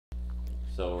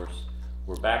So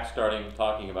we're back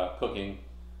talking about cooking.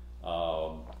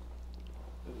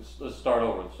 Let's start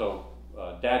over. So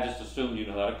Dad just assumed you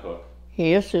know how to cook.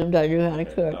 He assumed I knew how to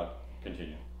cook.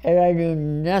 Continue. And I knew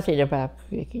nothing about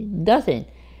cooking, nothing.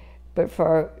 But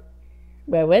for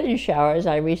my wedding showers,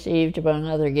 I received, among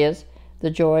other gifts, The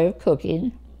Joy of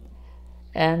Cooking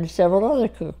and several other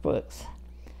cookbooks.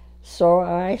 So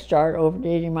I started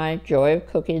opening my Joy of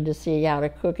Cooking to see how to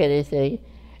cook anything.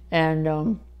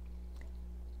 And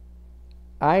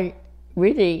I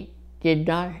really did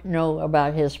not know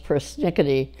about his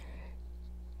persnickety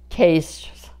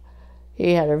tastes.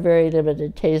 He had a very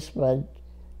limited taste bud.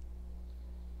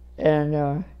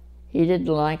 And he didn't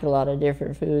like a lot of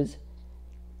different foods.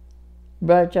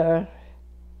 But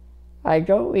I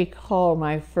don't recall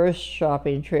my first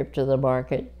shopping trip to the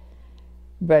market,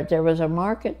 but there was a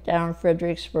market down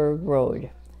Fredericksburg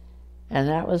Road, and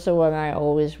that was the one I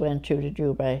always went to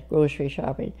do my grocery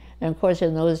shopping. And of course,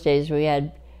 in those days, we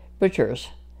had butchers.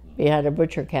 We had a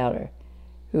butcher counter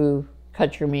who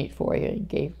cut your meat for you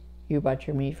and bought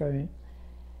your meat from you.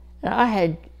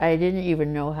 And I didn't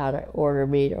even know how to order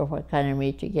meat or what kind of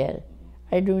meat to get.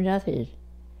 I knew nothing.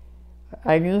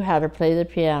 I knew how to play the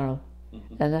piano,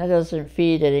 and that doesn't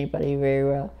feed anybody very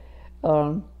well.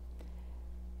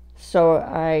 So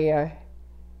I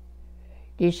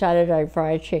decided I'd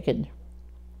fry chicken.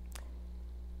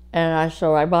 And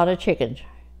so I bought a chicken.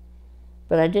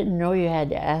 But I didn't know you had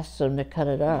to ask them to cut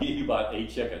it up. You bought a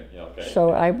chicken, yeah, okay.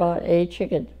 So I bought a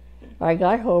chicken. I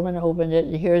got home and opened it,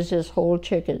 and here's this whole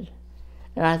chicken.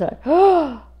 And I thought,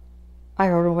 oh, I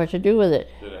don't know what to do with it.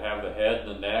 Did it have the head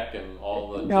and the neck and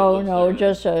all the... No,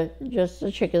 just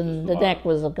the chicken. The neck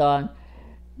was gone.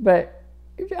 But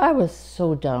I was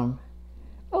so dumb.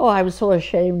 Oh, I was so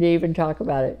ashamed to even talk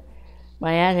about it.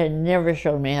 My aunt had never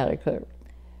shown me how to cook.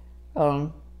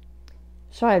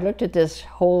 So I looked at this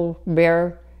whole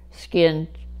bare-skinned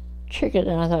chicken,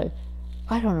 and I thought,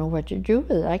 I don't know what to do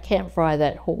with it. I can't fry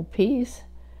that whole piece.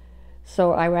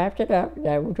 So I wrapped it up, and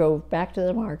I drove back to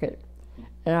the market.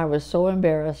 And I was so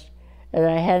embarrassed. And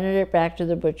I handed it back to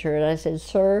the butcher, and I said,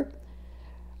 "Sir,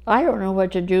 I don't know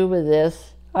what to do with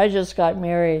this. I just got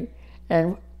married,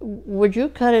 and would you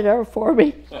cut it up for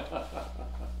me?"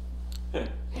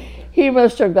 He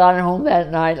must have gone home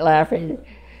that night laughing.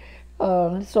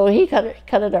 So he cut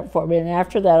it up for me, and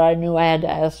after that I knew I had to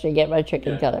ask to get my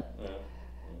chicken cut up.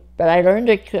 But I learned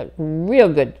to cook real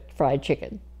good fried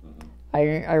chicken. I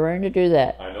learned to do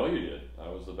that. I know you did. I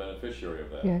was the beneficiary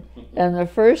of that. Yeah. And the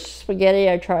first spaghetti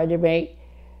I tried to make,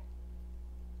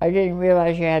 I didn't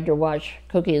realize you had to watch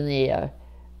cooking the,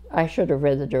 I should have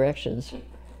read the directions.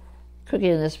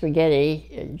 Cooking the spaghetti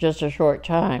in just a short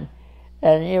time,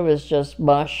 and it was just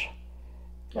mush.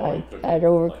 I'd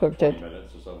overcooked it. 20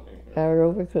 minutes or something. I had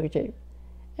overcooked it.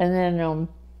 And then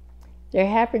there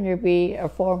happened to be a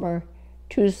former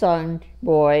Tucson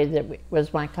boy that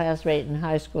was my classmate in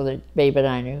high school that Babe and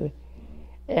I knew.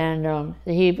 And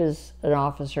he was an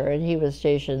officer, and he was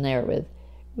stationed there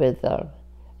with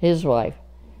his wife.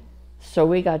 So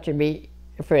we got to be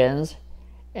friends,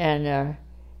 and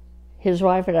his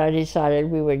wife and I decided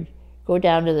we would go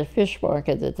down to the fish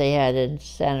market that they had in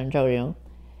San Antonio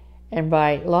and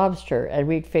buy lobster, and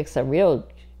we'd fix a real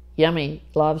yummy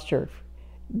lobster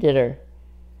dinner.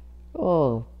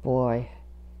 Oh boy.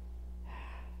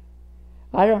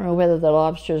 I don't know whether the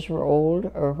lobsters were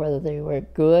old or whether they were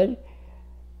good,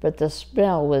 but the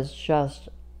smell was just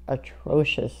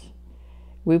atrocious.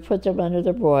 We put them under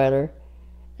the broiler,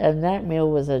 and that meal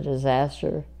was a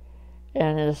disaster.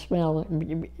 And the smell,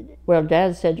 well,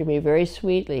 Dad said to me very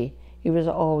sweetly, he was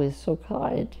always so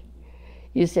kind.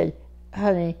 He said,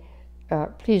 "Honey,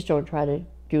 please don't try to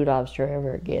do lobster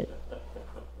ever again."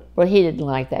 But he didn't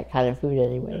like that kind of food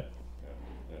anyway.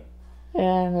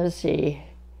 And let's see,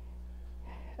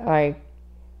 I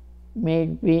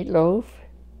made meatloaf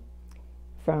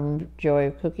from Joy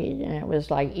of Cooking, and it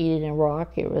was like eating a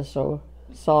rock. It was so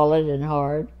solid and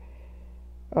hard.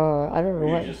 I don't know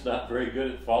what. You're just not very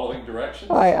good at following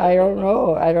directions? I don't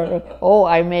know. I don't know. Oh,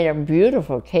 I made a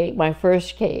beautiful cake, my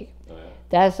first cake. Oh, yeah.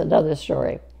 That's another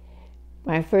story.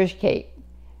 My first cake.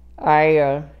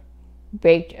 I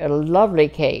baked a lovely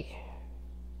cake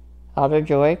out of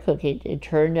Joy of Cooking. It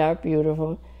turned out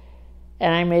beautiful.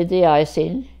 And I made the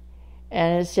icing,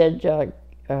 and it said,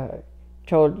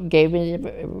 gave me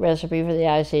the recipe for the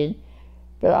icing,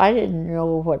 but I didn't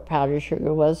know what powdered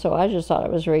sugar was, so I just thought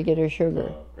it was regular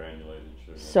sugar. Oh, granulated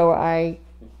sugar. So I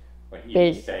like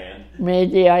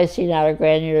made the icing out of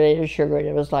granulated sugar, and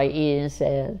it was like eating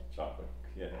sand. Chocolate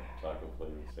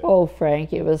flavored sand. Oh,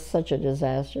 Frank, it was such a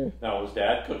disaster. Now, was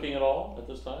Dad cooking at all at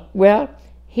this time? Well,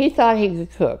 he thought he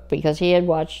could cook because he had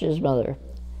watched his mother.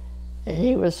 And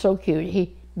he was so cute.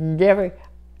 He never,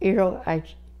 you know,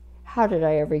 how did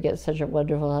I ever get such a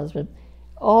wonderful husband?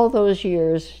 All those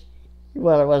years,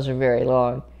 well, it wasn't very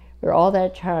long, but all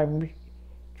that time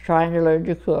trying to learn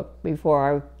to cook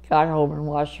before I got home and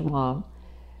watched Mom,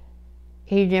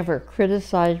 he never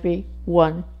criticized me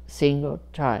one single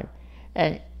time.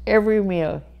 And every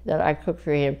meal that I cooked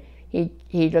for him,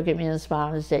 he'd look at me and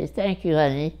smile and say, "Thank you,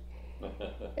 honey,"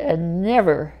 and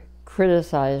never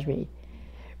criticized me.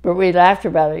 But we laughed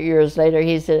about it years later.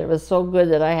 He said it was so good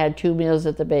that I had 2 meals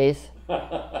at the base.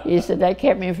 He said that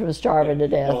kept me from starving to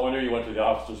death. No wonder you went to the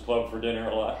Officers Club for dinner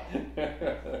a lot.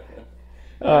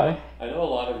 I know a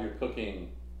lot of your cooking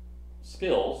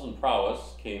skills and prowess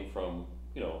came from,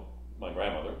 you know, my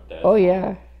grandmother, Dad's Oh,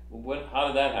 yeah. How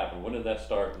did that happen? When did that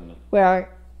start? Well,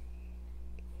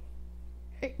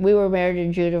 we were married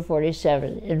in June of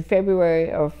 47. In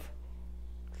February of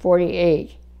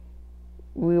 48,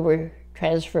 we were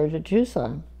transferred to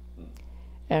Tucson.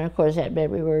 And of course that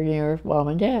meant we were near Mom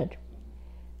and Dad.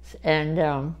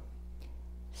 And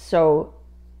so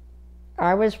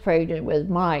I was pregnant with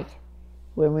Mike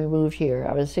when we moved here.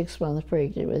 I was 6 months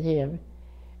pregnant with him.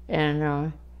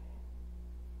 And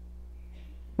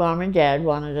Mom and Dad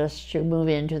wanted us to move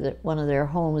into one of their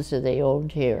homes that they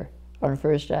owned here on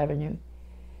First Avenue.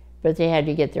 But they had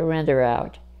to get the renter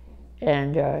out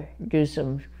and do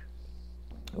some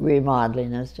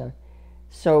remodeling and stuff.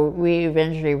 So we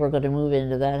eventually were going to move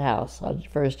into that house on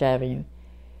First Avenue.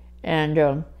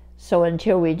 And so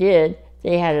until we did,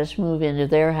 they had us move into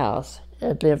their house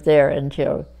and live there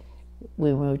until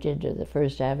we moved into the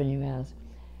First Avenue house.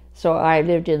 So I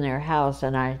lived in their house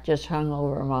and I just hung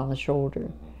over Mom's shoulder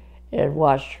and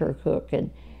watched her cook.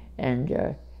 And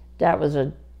that was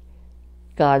a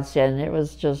godsend. It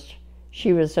was just,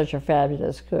 she was such a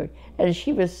fabulous cook. And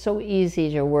she was so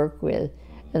easy to work with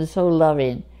and so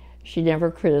loving. She never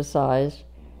criticized.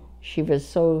 She was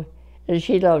so, and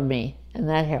she loved me, and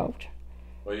that helped.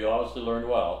 Well, you obviously learned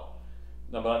well.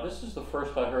 Now, but this is the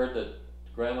first I heard that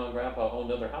Grandma and Grandpa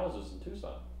owned other houses in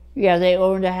Tucson. Yeah, they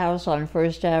owned a house on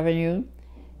First Avenue,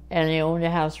 and they owned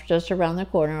a house just around the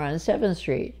corner on 7th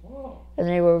Street. Oh. And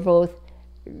they were both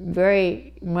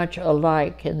very much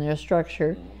alike in their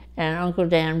structure, and Uncle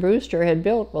Dan Brewster had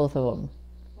built both of them.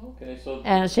 Okay, so...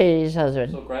 And Sadie's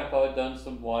husband. So Grandpa had done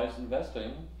some wise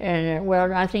investing. And,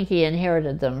 well, I think he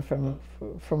inherited them from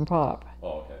Pop.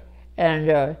 Oh, okay.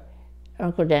 And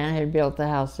Uncle Dan had built the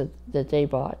house that they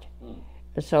bought.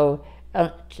 So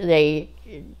Tom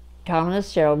and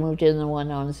Estelle moved in the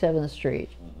one on 7th Street.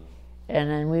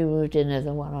 And then we moved into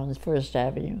the one on First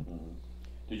Avenue.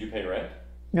 Did you pay rent?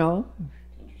 No.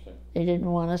 Interesting. They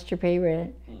didn't want us to pay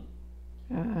rent.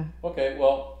 Okay,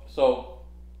 well, so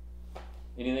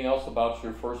anything else about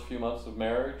your first few months of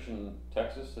marriage in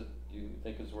Texas that you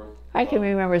think is worth... I can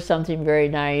remember something very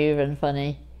naive and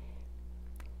funny.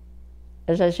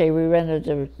 As I say, we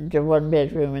rented the 1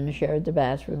 bedroom and shared the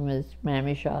bathroom with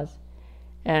Mammy Shaw's.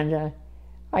 And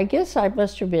I guess I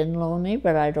must have been lonely,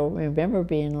 but I don't remember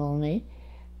being lonely.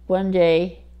 One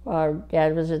day, while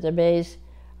Dad was at the base,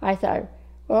 I thought,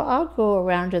 well, I'll go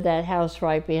around to that house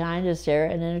right behind us there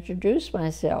and introduce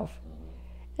myself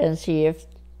and see if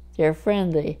they're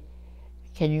friendly.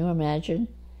 Can you imagine?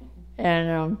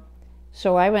 And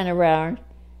so I went around,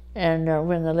 and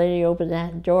when the lady opened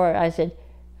that door, I said,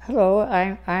 "Hello,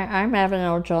 I'm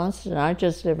Avonelle Johnson. I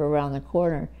just live around the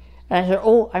corner." And I said,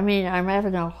 "Oh, I'm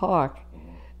Avonelle Hawke."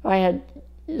 I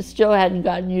still hadn't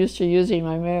gotten used to using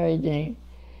my married name.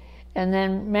 And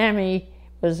then Mammy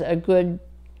was a good,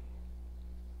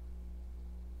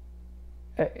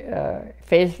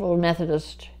 faithful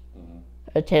Methodist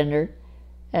attender,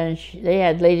 and they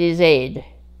had Ladies' Aid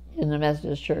in the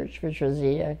Methodist Church, which was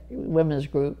the women's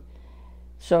group.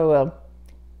 So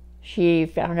she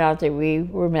found out that we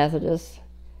were Methodists,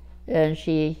 and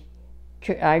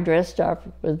I dressed up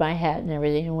with my hat and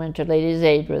everything and went to Ladies'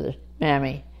 Aid with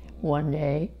Mammy one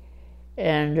day,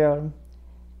 and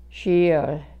she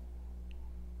got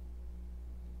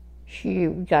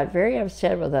very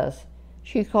upset with us.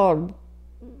 She called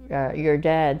your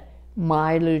dad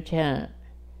my lieutenant.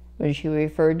 When she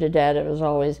referred to Dad, it was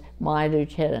always my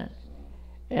lieutenant.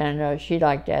 And she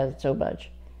liked Dad so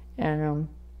much. And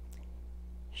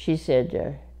she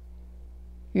said,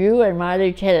 "You and my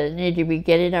lieutenant need to be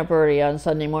getting up early on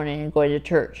Sunday morning and going to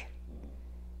church."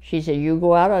 She said, "You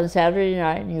go out on Saturday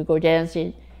night and you go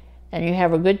dancing and you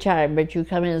have a good time, but you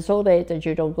come in so late that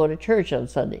you don't go to church on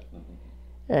Sunday."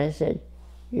 And I said,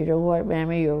 "You know what,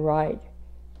 Mammy, you're right."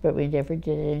 But we never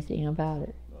did anything about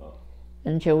it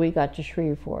until we got to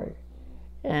Shreveport.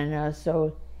 And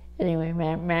Anyway,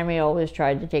 Mammy always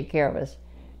tried to take care of us.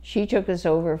 She took us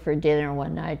over for dinner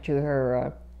one night to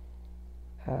her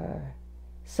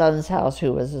son's house,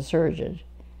 who was a surgeon,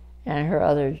 and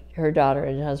her daughter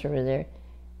and husband were there,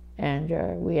 and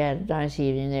we had a nice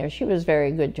evening there. She was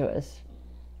very good to us.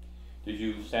 Did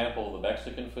you sample the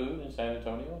Mexican food in San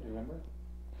Antonio? Do you remember?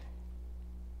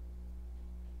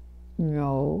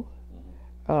 No.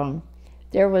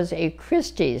 There was a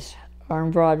Christie's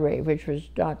on Broadway, which was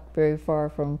not very far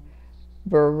from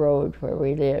Burr Road, where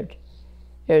we lived.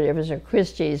 There was a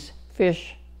Christie's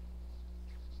fish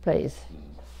place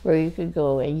where you could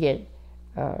go and get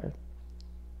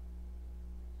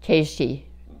tasty,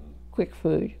 quick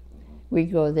food.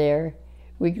 We'd go there.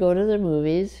 We'd go to the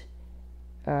movies.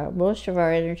 Most of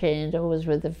our entertaining, though, was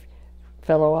with the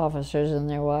fellow officers and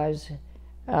their wives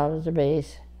out at the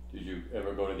base. Did you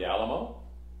ever go to the Alamo?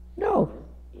 No.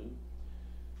 Didn't?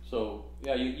 So,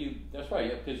 yeah, you that's right,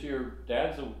 yeah, because your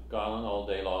dad's gone all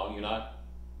day long. You're not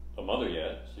a mother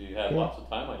yet, so you had lots of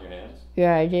time on your hands.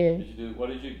 Yeah, I did. Did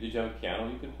you have a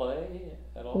piano you could play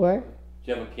at all? What?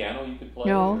 Did you have a piano you could play?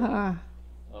 No,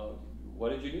 what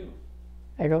did you do?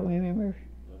 I don't remember.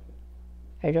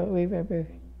 Okay. I don't remember.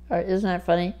 Isn't that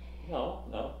funny? No,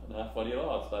 not funny at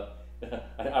all. It's not.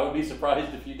 I would be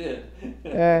surprised if you did.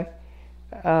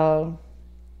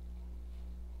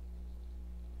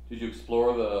 Did you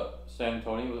explore the San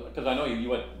Antonio? Because I know you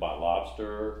went and bought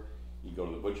lobster. You go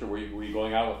to the butcher. Were you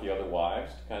going out with the other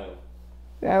wives to kind of?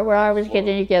 Well, I was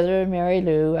getting together with Mary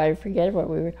Lou. I forget what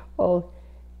we were. Oh,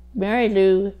 Mary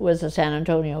Lou was a San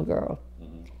Antonio girl,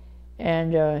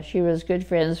 and she was good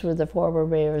friends with the former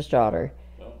mayor's daughter.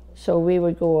 So we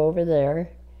would go over there.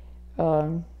 I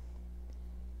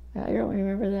don't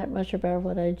remember that much about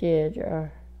what I did.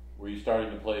 Were you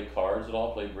starting to play cards at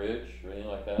all, play bridge or anything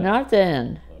like that? Not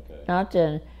then. Okay. Not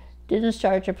then. Didn't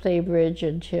start to play bridge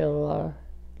until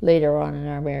later on in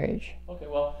our marriage. Okay,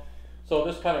 well, so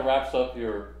this kind of wraps up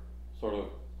your sort of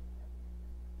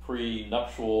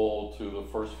pre-nuptial to the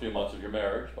first few months of your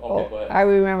marriage. Okay, go ahead. I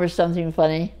remember something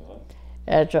funny.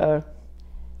 When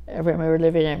we were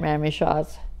living at Mammy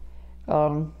Schott's.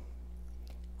 Of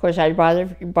course, I'd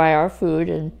buy our food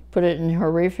and put it in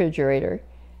her refrigerator.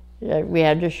 I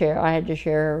had to share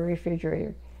her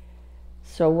refrigerator.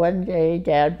 So one day,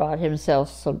 Dad bought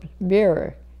himself some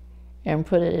beer and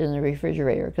put it in the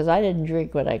refrigerator, because I didn't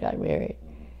drink when I got married.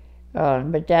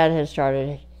 But Dad had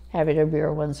started having a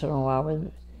beer once in a while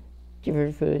with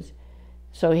different foods.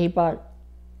 So he bought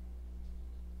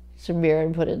some beer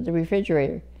and put it in the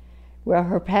refrigerator. Well,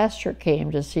 her pastor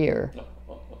came to see her.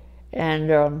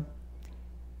 And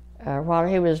while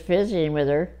he was visiting with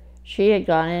her, she had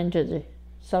gone into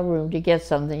some room to get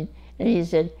something, and he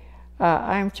said,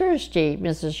 I'm thirsty,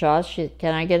 Mrs. Shaw.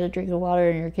 Can I get a drink of water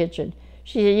in your kitchen?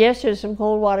 She said, yes, there's some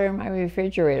cold water in my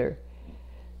refrigerator.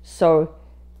 So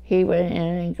he went in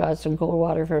and got some cold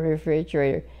water from the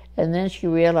refrigerator, and then she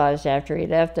realized after he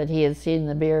left that he had seen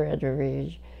the beer in her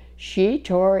refrigerator. She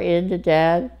tore into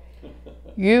Dad.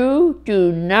 You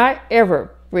do not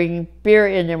ever bring beer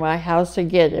into my house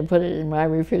again and put it in my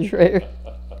refrigerator.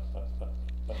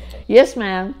 Yes,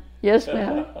 ma'am. Yes,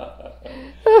 ma'am.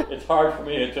 It's hard for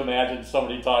me to imagine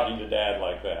somebody talking to Dad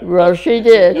like that. Well, she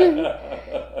did.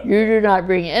 You do not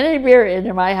bring any beer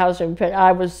into my house.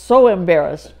 I was so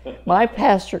embarrassed. My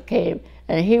pastor came,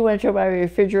 and he went to my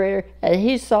refrigerator, and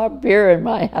he saw beer in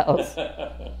my house.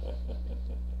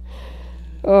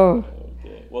 Oh.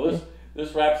 Okay. Well,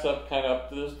 this wraps up kind of up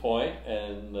to this point,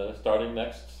 and starting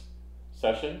next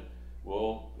session,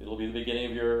 it'll be the beginning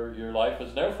of your life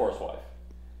as an Air Force wife,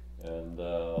 and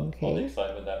all the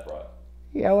excitement that brought.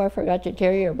 Yeah, well, I forgot to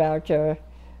tell you about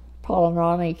Paul and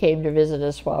Ronnie came to visit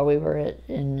us while we were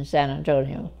in San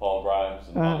Antonio. Paul Grimes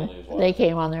and Ronnie as well. They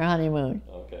came on their honeymoon.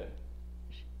 Okay.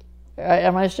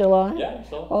 Am I still on? Yeah, I'm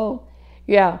still on. Oh,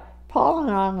 yeah. Paul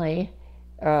and Ronnie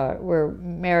were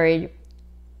married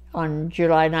on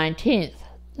July 19th,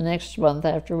 the next month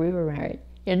after we were married,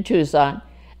 in Tucson.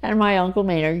 And my Uncle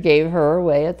Maynard gave her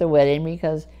away at the wedding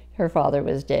because her father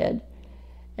was dead.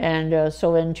 And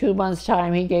so in 2 months'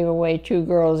 time, he gave away 2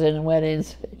 girls in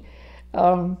weddings.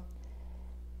 And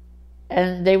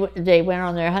they went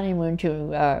on their honeymoon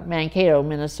to Mankato,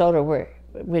 Minnesota,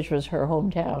 which was her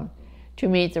hometown, to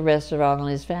meet the rest of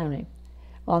Avonelle's family.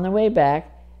 On the way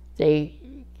back, they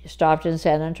stopped in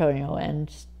San Antonio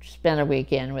and spent a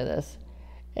weekend with us.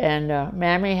 And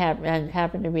Mammy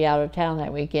happened to be out of town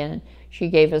that weekend. She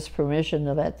gave us permission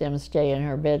to let them stay in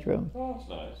her bedroom, that's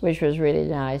nice. Which was really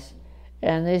nice.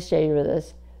 And they stayed with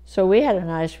us. So we had a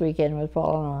nice weekend with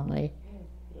Paul and Onley.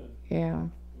 Good. Yeah. Good.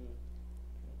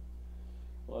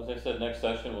 Well, as I said, next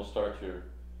session we'll start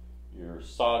your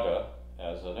saga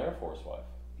as an Air Force wife.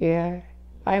 Yeah,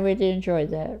 I really enjoyed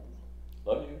that.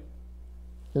 Love you.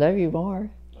 Love you more.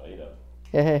 No, you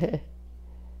don't.